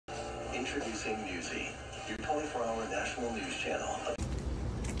Introducing Newsy, your 24-hour national news channel.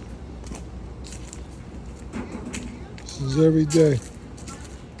 This is every day.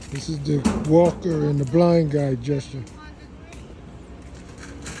 This is the walker and the blind guy gesture.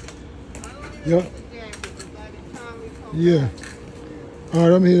 Yep. Yeah. All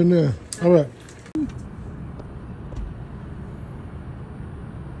right, I'm here now. All right.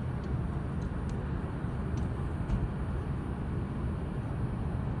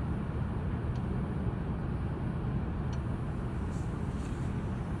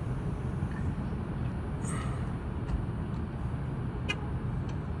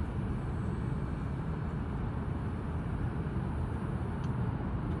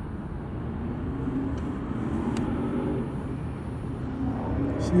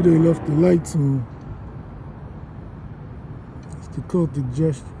 See, they left the lights on. It's the cultic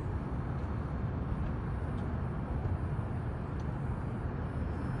gesture.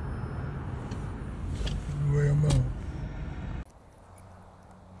 Anyway, I'm out.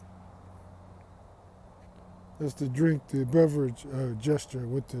 That's the drink, the beverage gesture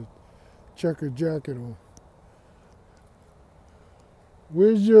with the checkered jacket on.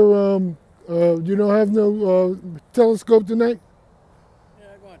 Where's your, you don't have no telescope tonight? Yeah,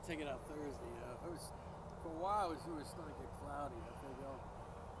 I'm going to take it out Thursday. For a while, it was starting to get cloudy.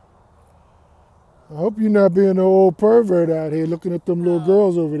 I hope you're not being an old pervert out here looking at them little No.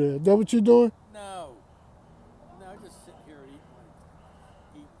 girls over there. Is that what you're doing? No, I just sit here and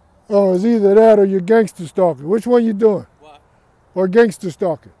eat. Oh, it's either that or you're gangster stalking. Which one you doing? What? Or gangster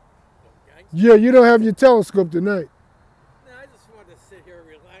stalking? Gangster? Yeah, you don't have your telescope tonight. No, I just wanted to sit here and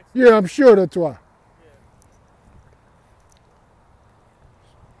relax. Yeah, I'm sure that's why. Yeah.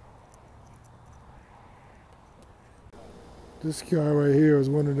 This guy right here is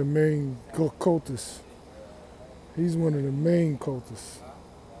one of the main cultists. He's one of the main cultists.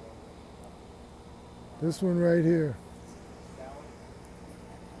 This one right here,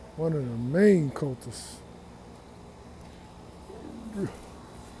 one of the main cultists.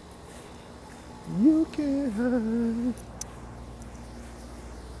 You can't hide.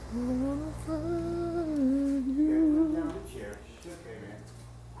 I wanna find you. Down the chair. Okay, man.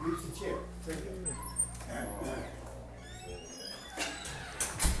 Use the chair.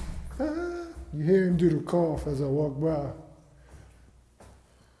 You hear him do the cough as I walk by.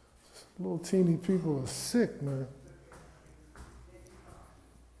 Little teeny people are sick, man.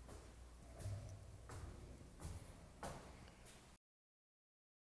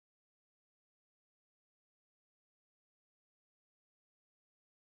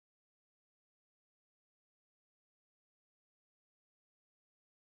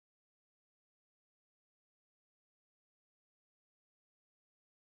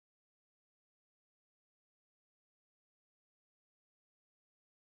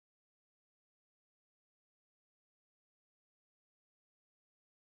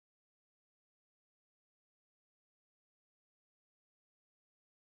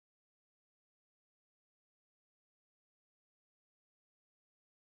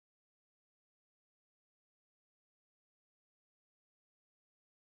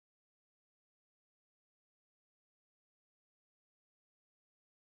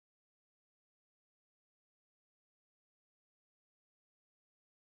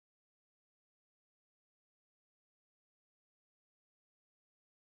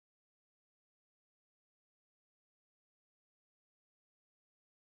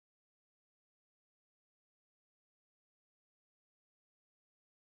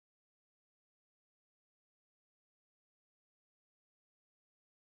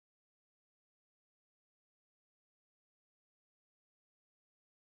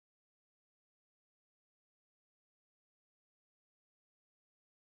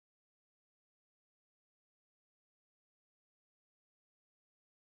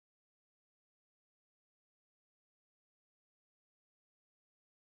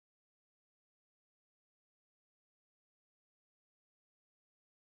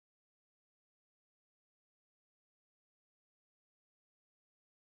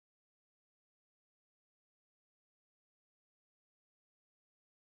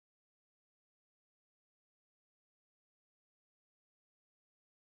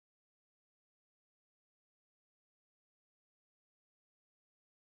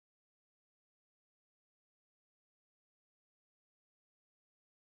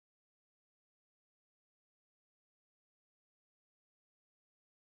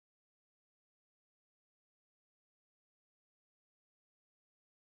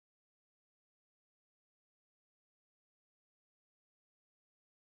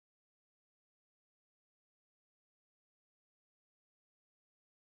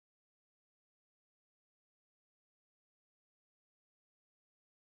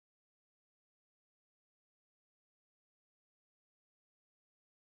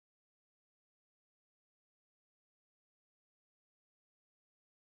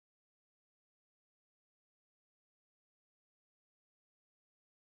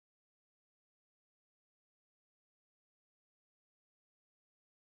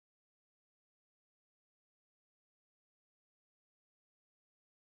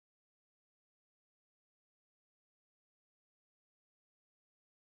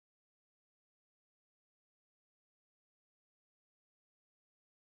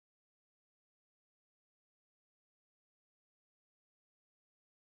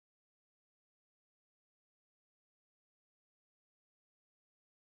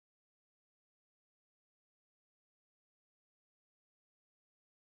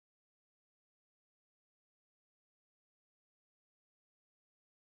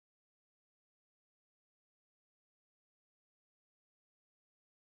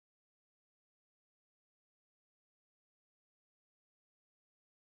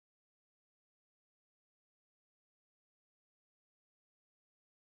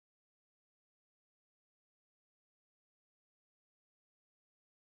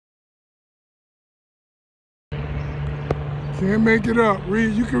 Can't make it up.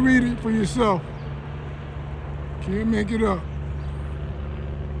 Read. You can read it for yourself. Can't make it up.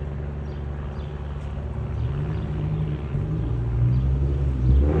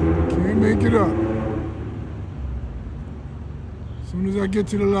 Can't make it up. As soon as I get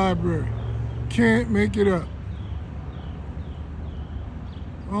to the library. Can't make it up.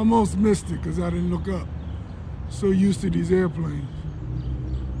 Almost missed it because I didn't look up. So used to these airplanes.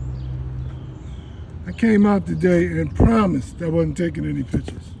 I came out today and promised I wasn't taking any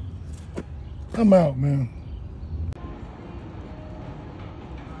pictures. I'm out, man.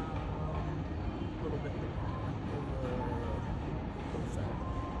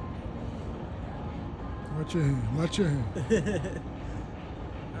 Watch your hand, watch your hand.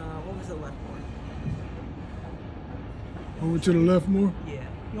 What was the left more? Over to the left more? Yeah.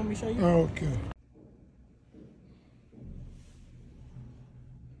 You want me to show you? Oh, okay.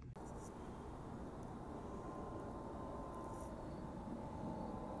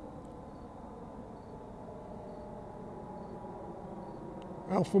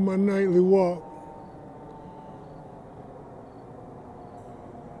 Out for my nightly walk.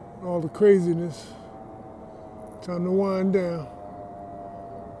 All the craziness. Time to wind down.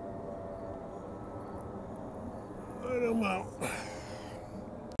 And I'm out.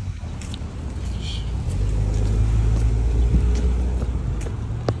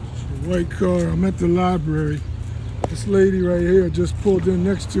 White car, I'm at the library. This lady right here just pulled in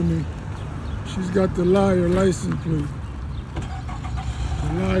next to me. She's got the liar license plate.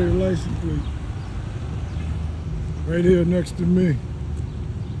 The liar license plate. Right here next to me.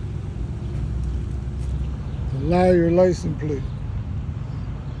 The liar license plate.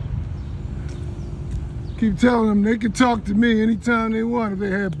 Keep telling them they can talk to me anytime they want if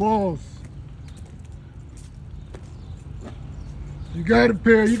they had balls. You got a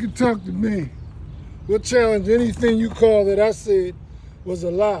pair, you can talk to me. We'll challenge anything you call that I said was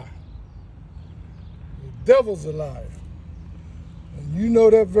a lie. The devil's a liar. And you know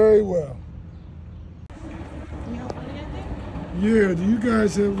that very well. Yeah, do you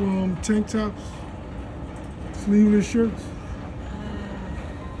guys have tank tops? Sleeveless shirts?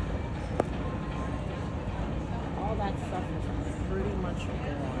 All that stuff is pretty much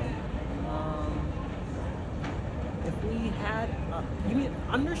gone. If we had, you mean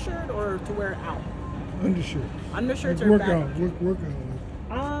undershirt or to wear out? Undershirts. Undershirts Like are workout, back. workout.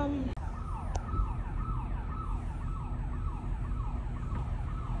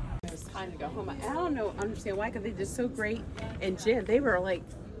 It's time to go home. I don't understand why, because they're just so great in gym. They were like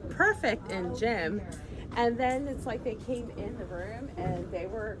perfect in gym, and then it's like they came in the room and they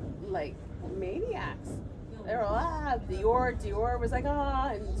were like maniacs. They were Dior was like, and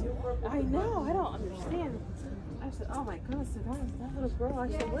I know, I don't understand. I said, oh my goodness, that little girl. I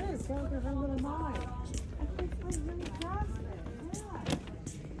said, Liz, go give her a little mind. I think it's really fantastic. Yeah.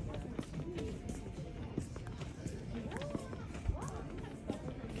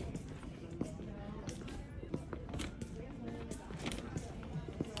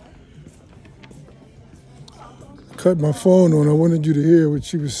 Cut my phone on. I wanted you to hear what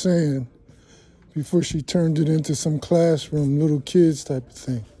she was saying before she turned it into some classroom, little kids type of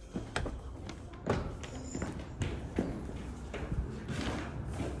thing.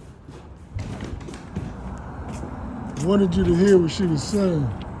 I wanted you to hear what she was saying.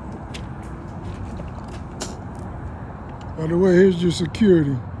 By the way, here's your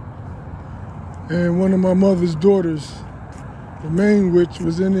security. And one of my mother's daughters, the main witch,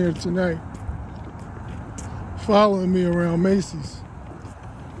 was in there tonight, following me around Macy's.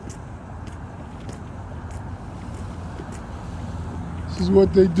 This is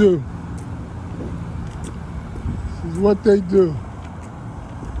what they do. This is what they do.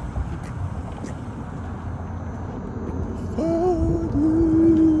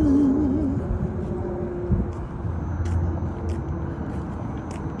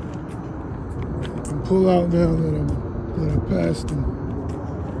 Pull out now that I passed them.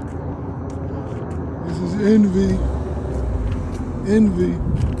 This is Envy. I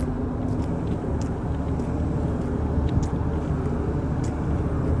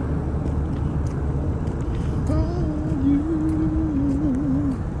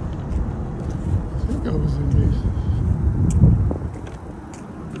think I was in Macy's.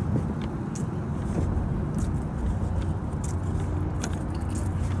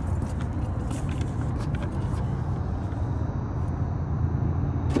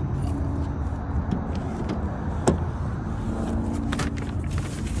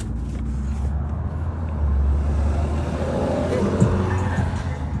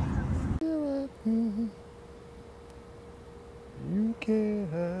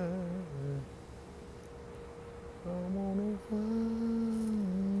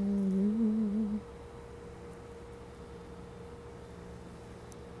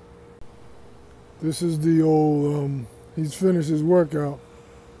 This is the old, he's finished his workout.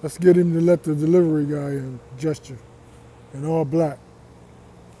 Let's get him to let the delivery guy in, gesture, in all black.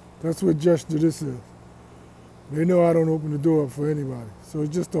 That's what gesture this is. They know I don't open the door up for anybody, so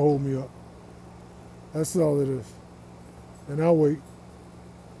it's just to hold me up. That's all it is. And I'll wait.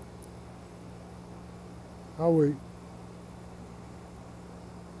 I'll wait.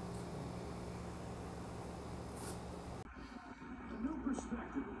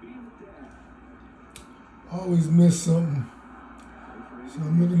 I always miss something. So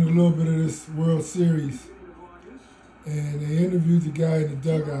I'm looking at a little bit of this World Series. And they interviewed the guy in the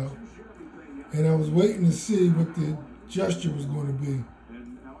dugout. And I was waiting to see what the gesture was going to be.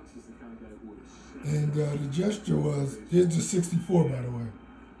 And the gesture was, here's the 64, by the way.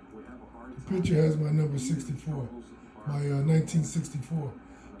 The picture has my number 64, my 1964.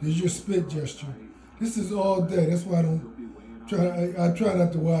 There's your spit gesture. This is all day. That's why I try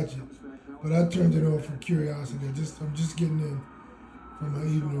not to watch it. But I turned it on for curiosity. I'm just getting in from my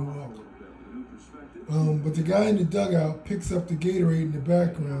evening walk. But the guy in the dugout picks up the Gatorade in the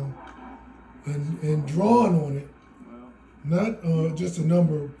background and drawn on it, not just a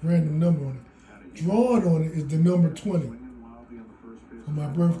number, random number on it. Drawn on it is the number 20 for my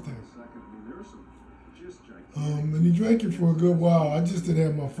birthday. And he drank it for a good while. I just didn't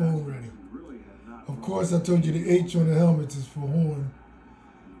have my phone ready. Of course, I told you the H on the helmets is for horn.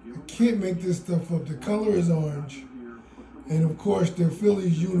 I can't make this stuff up. The color is orange. And of course, their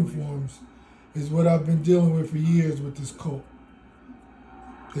Phillies uniforms is what I've been dealing with for years with this coat.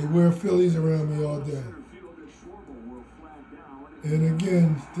 They wear Phillies around me all day. And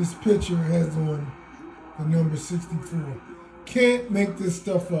again, this picture has on the number 64. Can't make this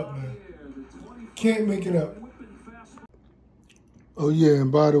stuff up, man. Can't make it up. Oh yeah,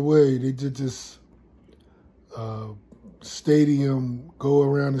 and by the way, they did this stadium, go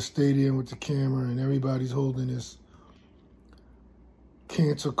around the stadium with the camera, and everybody's holding this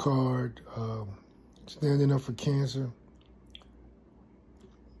cancer card, standing up for cancer.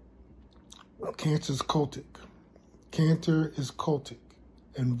 Cancer is cultic. Cancer is cultic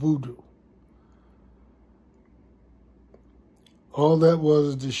and voodoo. All that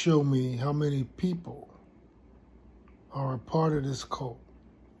was to show me how many people are a part of this cult.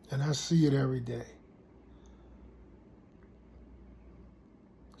 And I see it every day.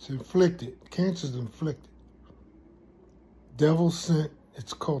 It's inflicted. Cancer's inflicted. Devil sent,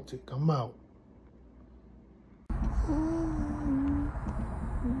 it's cultic. I'm out.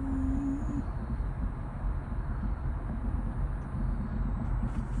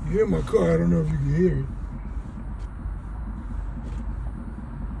 You hear my car, I don't know if you can hear it.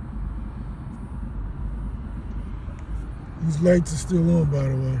 These lights are still on, by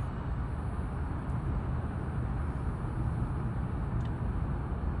the way.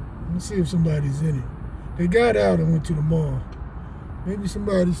 Let's see if somebody's in it. They got out and went to the mall. Maybe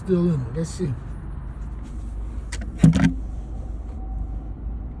somebody's still in it. Let's see.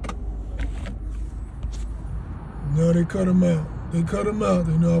 No, they cut them out. They cut them out.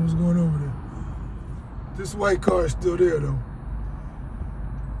 They know I was going over there. This white car is still there, though.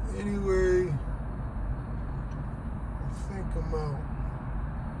 Anyway, I think I'm out.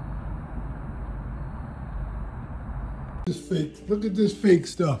 This fake. Look at this fake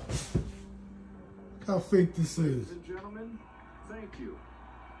stuff. Look how fake this is. Ladies and gentlemen, thank you.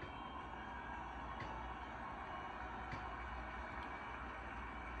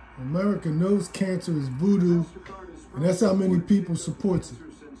 America knows cancer is voodoo, and that's how many people supports it.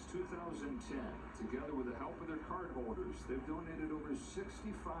 Since 2010, together with the help of their cardholders, they've donated over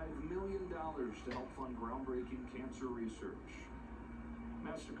 $65 million to help fund groundbreaking cancer research.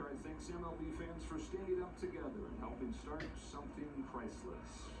 MasterCard thanks MLB fans for standing up together and helping start something priceless.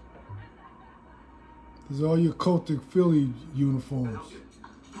 There's all your cultic Philly uniforms.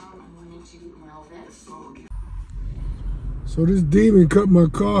 So this demon cut my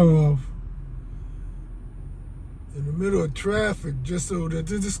car off in the middle of traffic just so that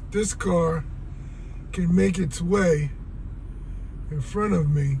this car can make its way in front of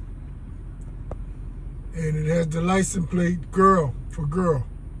me. And it has the license plate girl for girl.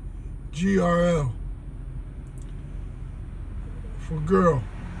 GRL for girl.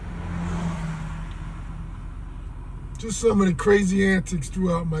 Just so many crazy antics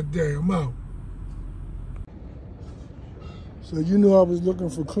throughout my day. I'm out. So you knew I was looking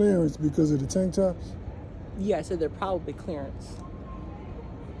for clearance because of the tank tops? Yeah, I said they're probably clearance.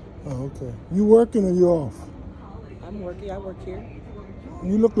 Oh, okay. You working or you off? I'm working. I work here.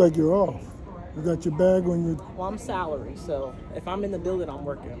 You look like you're off. You got your bag on your... Well, I'm salary, so if I'm in the building, I'm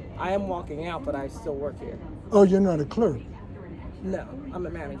working. I am walking out, but I still work here. Oh, you're not a clerk? No, I'm a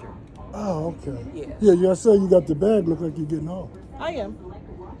manager. Oh, okay. Yeah. Yeah, I saw you got the bag. Look like you're getting off. I am.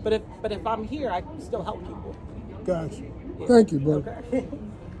 But if I'm here, I still help people. Gotcha. Yeah. Thank you, bud. Okay.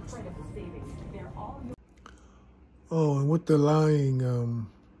 Oh, and with the lying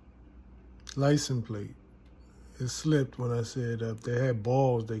license plate, it slipped when I said if they had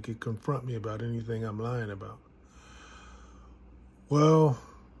balls, they could confront me about anything I'm lying about. Well,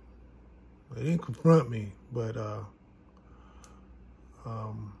 they didn't confront me, but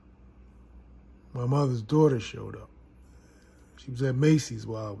my mother's daughter showed up. She was at Macy's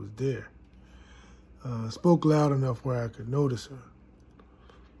while I was there. Spoke loud enough where I could notice her.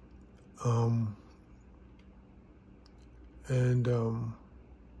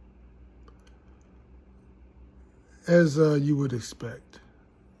 As you would expect,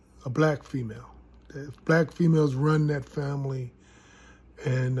 a black female. Black females run that family,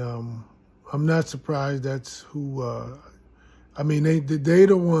 and I'm not surprised that's who, I mean, they're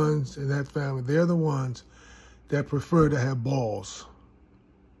the ones in that family, they're the ones that prefer to have balls.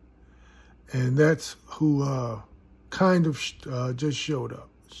 And that's who kind of just showed up,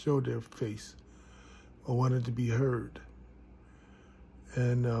 showed their face, or wanted to be heard.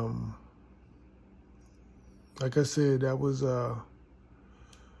 And like I said, that was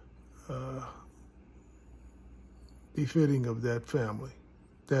befitting of that family,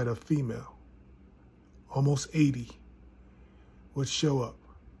 that a female, almost 80, would show up.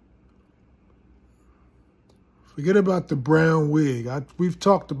 Forget about the brown wig. We've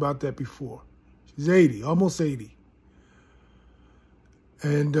talked about that before. She's 80, almost 80.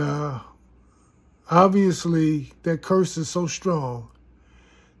 And obviously, that curse is so strong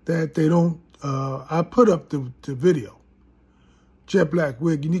that they don't, I put up the video, jet black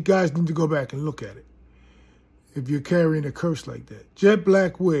wig. You guys need to go back and look at it if you're carrying a curse like that. Jet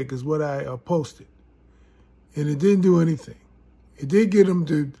black wig is what I posted, and it didn't do anything. It did get them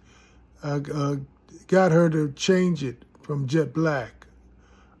to, got her to change it from jet black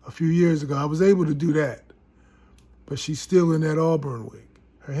a few years ago. I was able to do that, but she's still in that Auburn wig.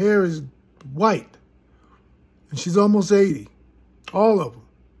 Her hair is white, and she's almost 80, all of them.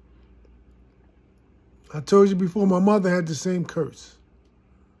 I told you before, my mother had the same curse.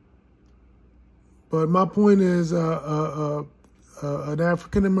 But my point is, an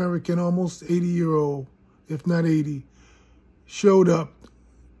African-American, almost 80-year-old, if not 80, showed up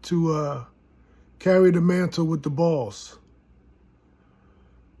to carry the mantle with the balls.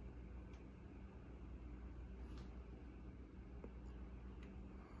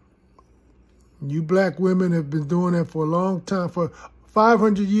 You black women have been doing that for a long time, for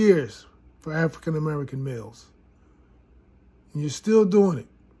 500 years for African-American males. And you're still doing it.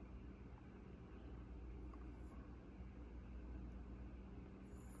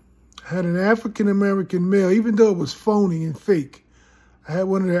 I had an African-American male, even though it was phony and fake, I had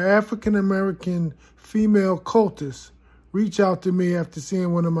one of the African-American female cultists reach out to me after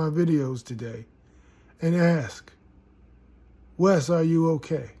seeing one of my videos today and ask, Wes, are you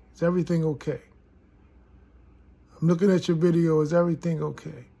okay? Is everything okay? I'm looking at your video, is everything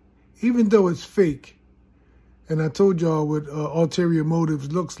okay? Even though it's fake, and I told y'all what ulterior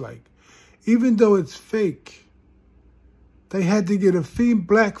motives looks like, even though it's fake, they had to get a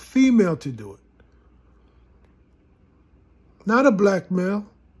black female to do it. Not a black male.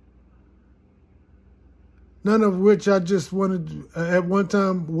 None of which I just wanted, at one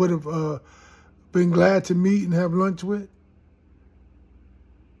time, would have been glad to meet and have lunch with.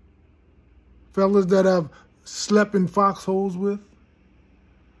 Fellas that I've slept in foxholes with.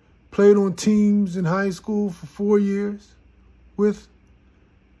 Played on teams in high school for 4 years with.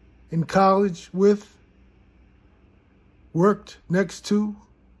 In college with. Worked next to.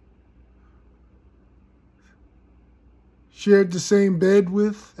 Shared the same bed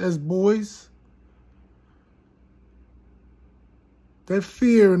with as boys. That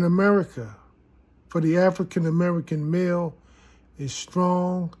fear in America for the African-American male is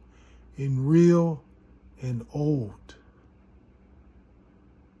strong and real and old.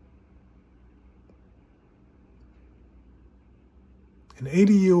 An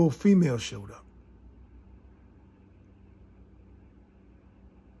 80-year-old female showed up.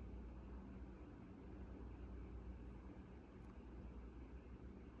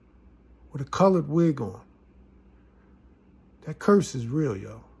 With a colored wig on. That curse is real,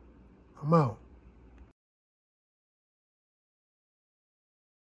 yo. I'm out.